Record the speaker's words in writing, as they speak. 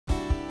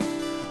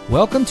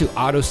Welcome to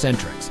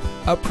AutoCentrix,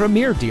 a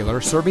premier dealer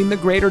serving the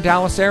greater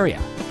Dallas area.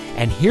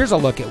 And here's a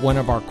look at one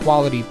of our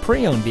quality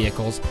pre-owned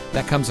vehicles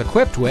that comes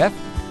equipped with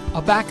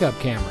a backup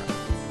camera,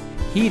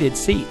 heated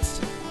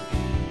seats,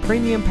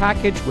 premium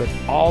package with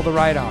all the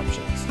right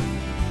options,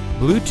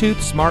 Bluetooth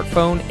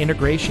smartphone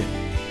integration,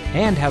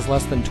 and has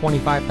less than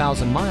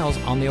 25,000 miles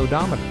on the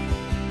odometer.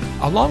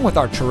 Along with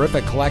our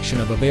terrific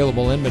collection of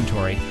available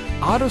inventory,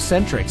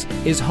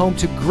 AutoCentrix is home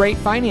to great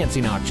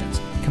financing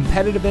options,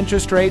 competitive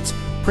interest rates,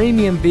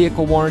 premium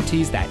vehicle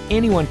warranties that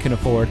anyone can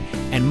afford,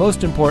 and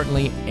most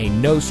importantly, a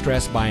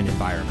no-stress buying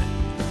environment.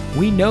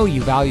 We know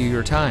you value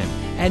your time,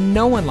 and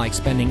no one likes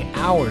spending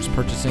hours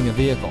purchasing a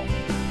vehicle.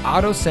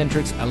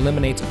 AutoCentrix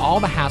eliminates all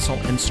the hassle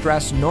and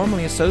stress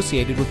normally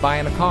associated with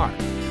buying a car.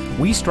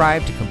 We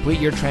strive to complete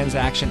your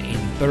transaction in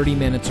 30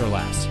 minutes or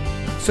less.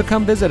 So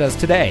come visit us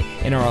today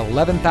in our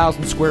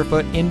 11,000 square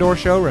foot indoor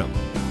showroom.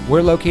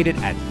 We're located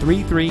at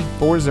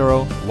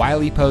 3340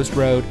 Wiley Post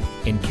Road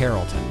in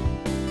Carrollton.